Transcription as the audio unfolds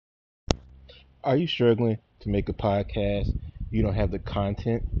Are you struggling to make a podcast? You don't have the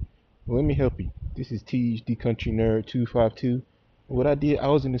content? Well, let me help you. This is THD Country Nerd 252. What I did, I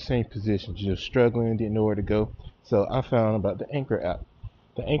was in the same position, just struggling, didn't know where to go. So I found about the Anchor app.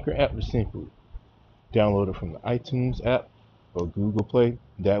 The Anchor app is simple. Download it from the iTunes app or Google Play.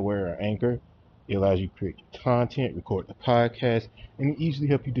 That way, or Anchor. It allows you to create content, record the podcast, and it easily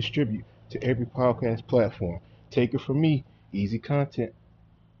help you distribute to every podcast platform. Take it from me, easy content.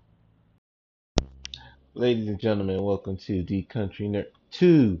 Ladies and gentlemen, welcome to the Country Nerd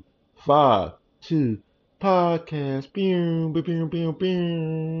 252 podcast. Boom, boom, boom,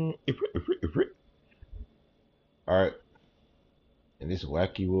 boom. All right, in this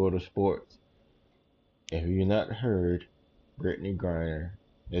wacky world of sports, if you've not heard, Brittany Griner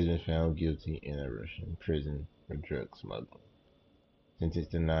has been found guilty in a Russian prison for drug smuggling,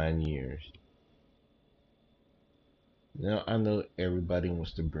 sentenced to 9 years. Now, I know everybody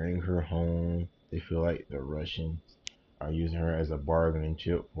wants to bring her home. They feel like the Russians are using her as a bargaining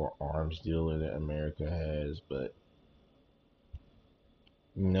chip for arms dealer that America has, but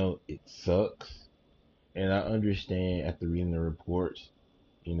it sucks. And I understand after reading the reports,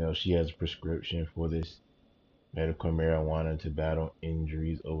 she has a prescription for this medical marijuana to battle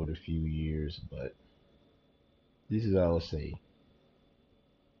injuries over the few years, but this is all I'll say.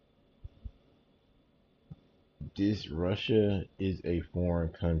 This Russia is a foreign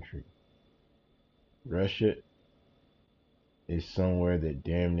country. Russia is somewhere that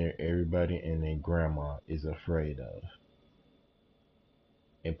damn near everybody and their grandma is afraid of.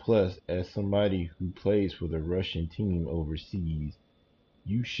 And plus, as somebody who plays for the Russian team overseas,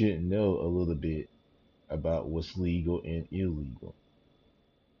 you should know a little bit about what's legal and illegal.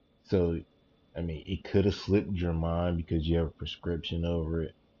 So, I mean, it could have slipped your mind because you have a prescription over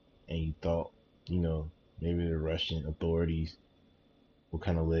it and you thought, maybe the Russian authorities will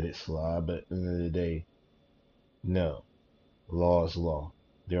kind of let it slide. But at the end of the day, no. Law is law.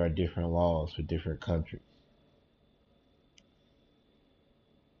 There are different laws for different countries.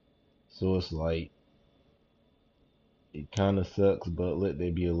 So it's like, it kind of sucks, but let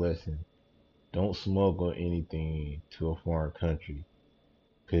there be a lesson. Don't smuggle anything to a foreign country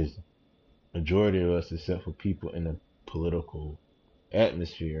because majority of us, except for people in the political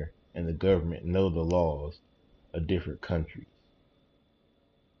atmosphere and the government, know the laws of different countries.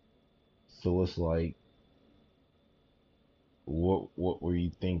 So it's like, what were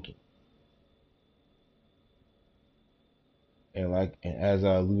you thinking? And as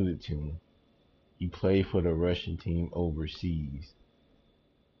I alluded to, you play for the Russian team overseas.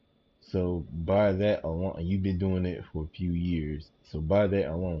 So by that alone, and you've been doing it for a few years. So by that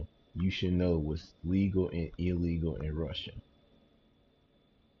alone, you should know what's legal and illegal in Russia.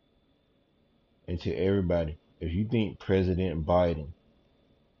 And to everybody, if you think President Biden,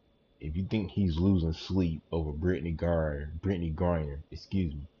 if you think he's losing sleep over Brittany Griner,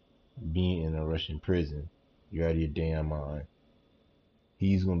 being in a Russian prison, you're out of your damn mind.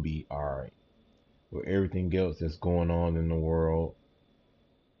 He's gonna be alright. With everything else that's going on in the world,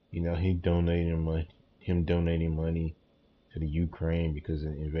 him donating money to the Ukraine because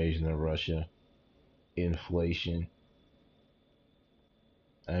of the invasion of Russia, inflation.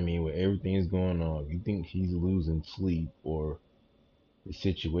 I mean, with everything that's going on, if you think he's losing sleep or the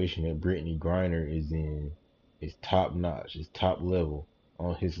situation that Brittany Griner is in is top notch, is top level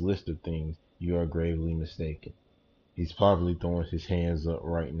on his list of things, you are gravely mistaken. He's probably throwing his hands up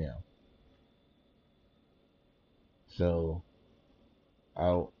right now. So,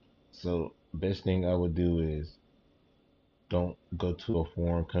 I so best thing I would do is don't go to a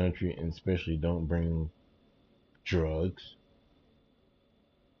foreign country, and especially don't bring drugs.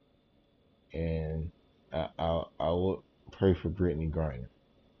 And I would pray for Brittany Griner.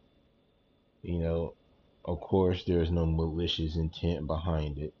 You know, of course, there's no malicious intent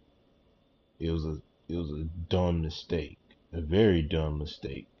behind it. It was a dumb mistake, a very dumb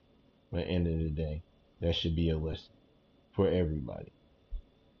mistake. But at the end of the day, that should be a lesson for everybody.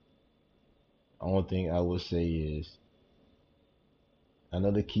 Only thing I would say is, I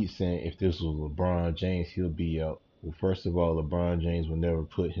know they keep saying if this was LeBron James, he'll be out. Well, first of all, LeBron James will never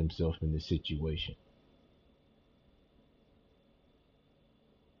put himself in this situation.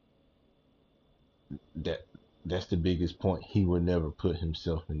 That that's the biggest point. He would never put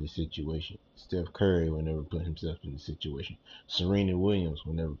himself in this situation. Steph Curry will never put himself in this situation. Serena Williams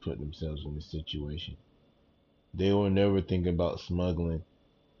will never put themselves in this situation. They will never think about smuggling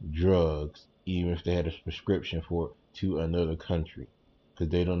drugs, even if they had a prescription for it, to another country, because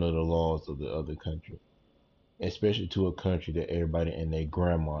they don't know the laws of the other country, especially to a country that everybody and their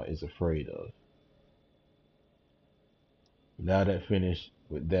grandma is afraid of. Now that finished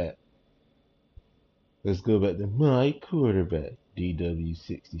with that, Let's go back to my quarterback,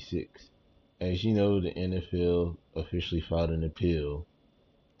 DW66. As you know, the NFL officially filed an appeal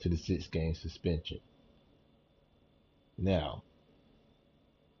to the 6 game suspension. Now,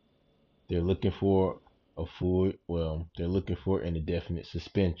 they're looking for they're looking for an indefinite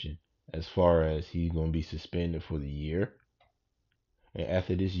suspension as far as he's going to be suspended for the year. And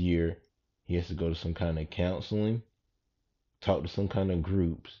after this year, he has to go to some kind of counseling, talk to some kind of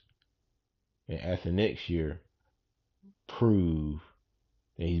groups, and after next year, prove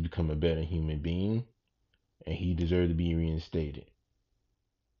that he's become a better human being and he deserves to be reinstated.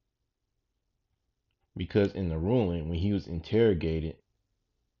 Because in the ruling, when he was interrogated,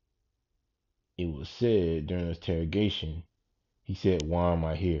 it was said during his interrogation, he said, "Why am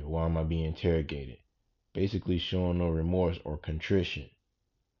I here? Why am I being interrogated?" Basically showing no remorse or contrition.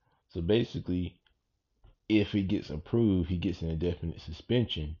 So basically, if it gets approved, he gets an indefinite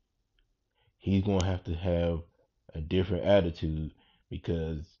suspension. He's going to have a different attitude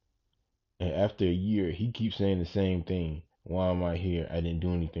because after a year, he keeps saying the same thing. Why am I here? I didn't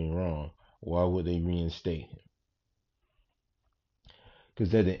do anything wrong. Why would they reinstate him?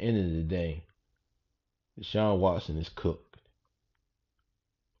 Because at the end of the day, Deshaun Watson is cooked.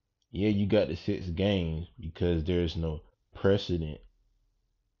 Yeah, you got the 6 games because there's no precedent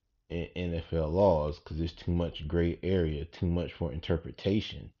in NFL laws because there's too much gray area, too much for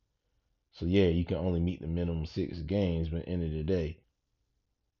interpretation. So yeah, you can only meet the minimum 6 games, but at the end of the day,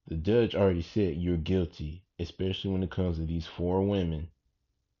 the judge already said you're guilty, especially when it comes to these 4 women,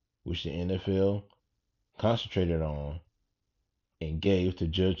 which the NFL concentrated on and gave to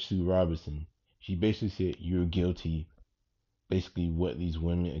Judge Sue Robinson. She basically said you're guilty. Basically, what these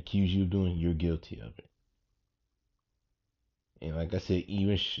women accuse you of doing, you're guilty of it. And like I said,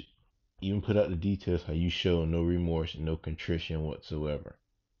 even put out the details how you show no remorse and no contrition whatsoever.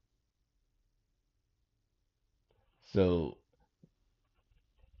 So,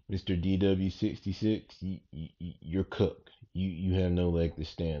 Mr. DW66, you're cooked. You have no leg to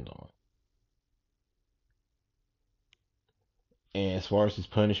stand on. And as far as his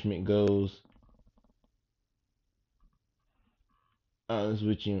punishment goes, honest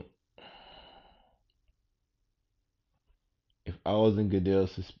with you, if I was in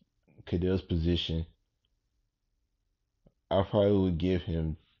Goodell's position, I probably would give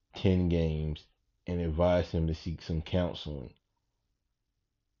him 10 games and advise him to seek some counseling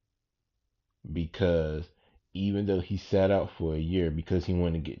because even though he sat out for a year because he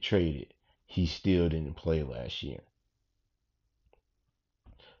wanted to get traded, he still didn't play last year.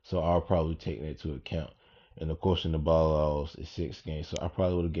 So I'll probably take that into account. And of course, in the bylaws, it's 6 games, so I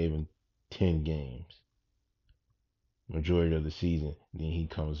probably would have gave him 10 games, majority of the season. Then he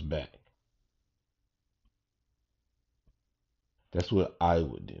comes back. That's what I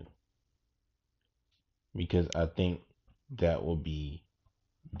would do because I think that will be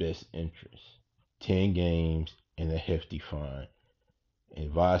best interest. 10 games and a hefty fine.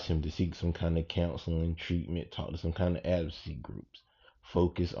 Advise him to seek some kind of counseling, treatment, talk to some kind of advocacy groups.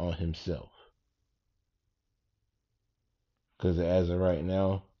 Focus on himself. Because as of right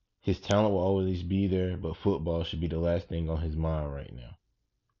now, his talent will always be there, but football should be the last thing on his mind right now.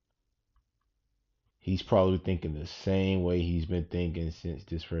 He's probably thinking the same way he's been thinking since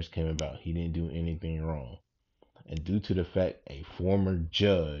this first came about. He didn't do anything wrong. And due to the fact a former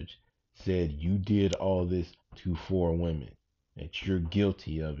judge said you did all this to 4 women, that you're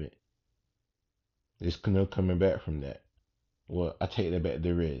guilty of it, there's no coming back from that. Well, I take that back.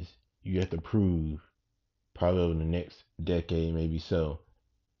 There is. You have to prove, probably over the next decade, maybe so,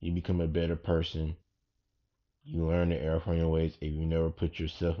 you become a better person. You learn the error from your ways, and you never put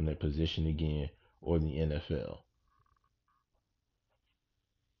yourself in that position again, or the NFL.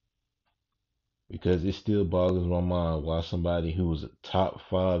 Because it still boggles my mind why somebody who was a top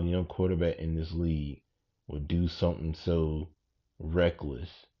 5 young quarterback in this league would do something so reckless,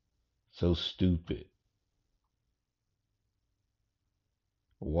 so stupid.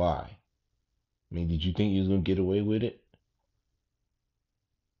 Why? I mean, did you think you was gonna get away with it?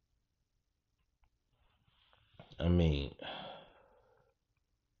 I mean,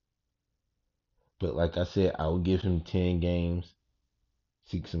 but like I said, I would give him 10 games,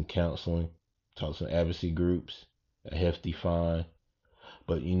 seek some counseling, talk to some advocacy groups, a hefty fine.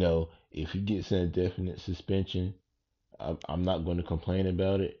 But if he gets an indefinite suspension, I'm not going to complain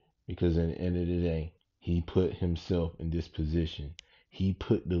about it because at the end of the day, he put himself in this position. He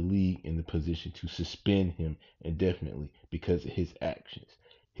put the league in the position to suspend him indefinitely because of his actions.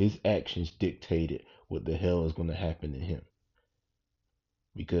 His actions dictated what the hell is going to happen to him.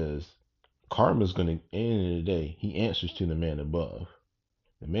 Because karma's going to, at the end of the day, he answers to the man above.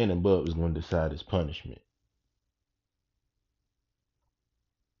 The man above is going to decide his punishment.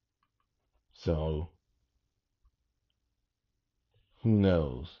 So who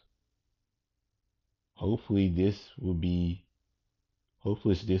knows? Hopefully this will be.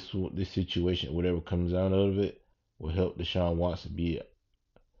 Hopefully this situation, whatever comes out of it, will help Deshaun Watson be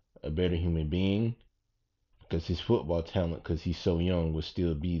a better human being, because his football talent, because he's so young, will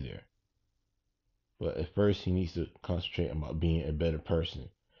still be there. But at first, he needs to concentrate on being a better person,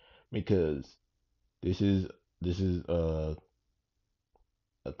 because this is this is a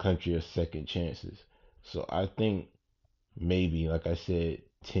country of second chances. So I think maybe, like I said,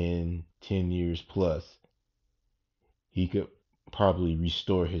 10 years plus, he could probably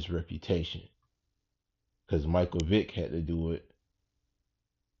restore his reputation. Because Michael Vick had to do it.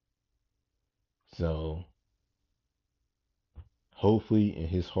 So hopefully in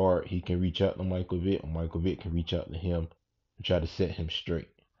his heart he can reach out to Michael Vick, or Michael Vick can reach out to him and try to set him straight.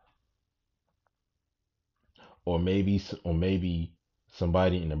 Or maybe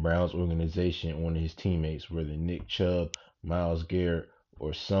somebody in the Browns organization, one of his teammates, whether Nick Chubb, Myles Garrett,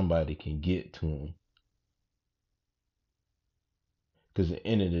 or somebody, can get to him. Because at the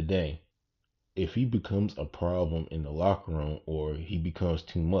end of the day, if he becomes a problem in the locker room or he becomes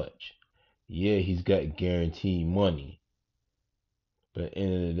too much, yeah, he's got guaranteed money. But at the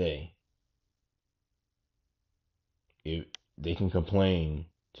end of the day, if they can complain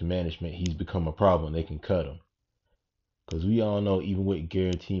to management, he's become a problem, they can cut him. Because we all know, even with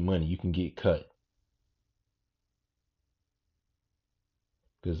guaranteed money, you can get cut.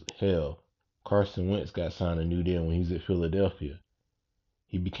 Because, hell, Carson Wentz got signed a new deal when he was at Philadelphia.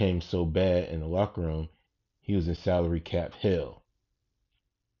 He became so bad in the locker room, he was in salary cap hell.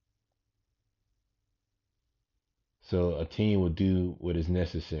 So a team will do what is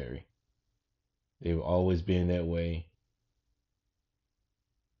necessary. They've always been that way.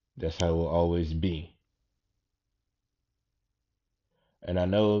 That's how it will always be. And I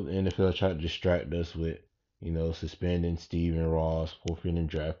know the NFL tried to distract us with, suspending Stephen Ross, forfeiting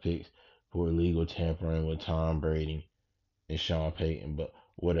draft picks for illegal tampering with Tom Brady and Sean Payton, but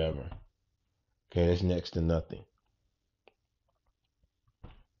whatever. Okay, that's next to nothing.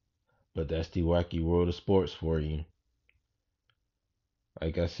 But that's the wacky world of sports for you.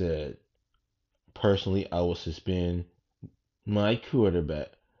 Like I said, personally, I will suspend my quarterback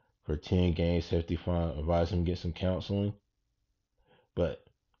for 10 games, hefty fine, advise him to get some counseling. But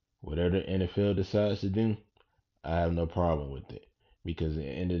whatever the NFL decides to do, I have no problem with it. Because at the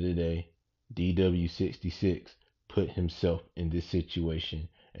end of the day, DW66 put himself in this situation,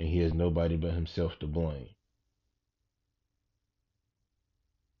 and he has nobody but himself to blame.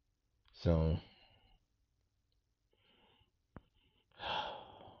 So,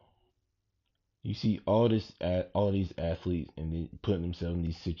 you see all these athletes and putting themselves in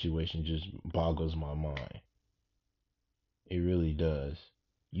these situations just boggles my mind. It really does.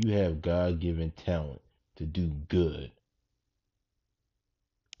 You have God-given talent to do good,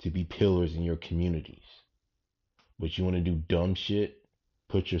 to be pillars in your communities. But you want to do dumb shit,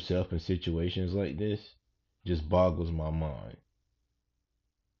 put yourself in situations like this, just boggles my mind.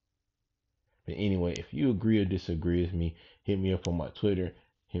 But anyway, if you agree or disagree with me, hit me up on my Twitter,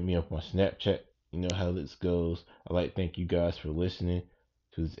 hit me up on Snapchat. You know how this goes. I'd like to thank you guys for listening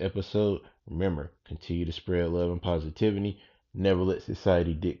to this episode. Remember, continue to spread love and positivity. Never let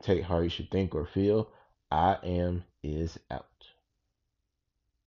society dictate how you should think or feel. I am is out.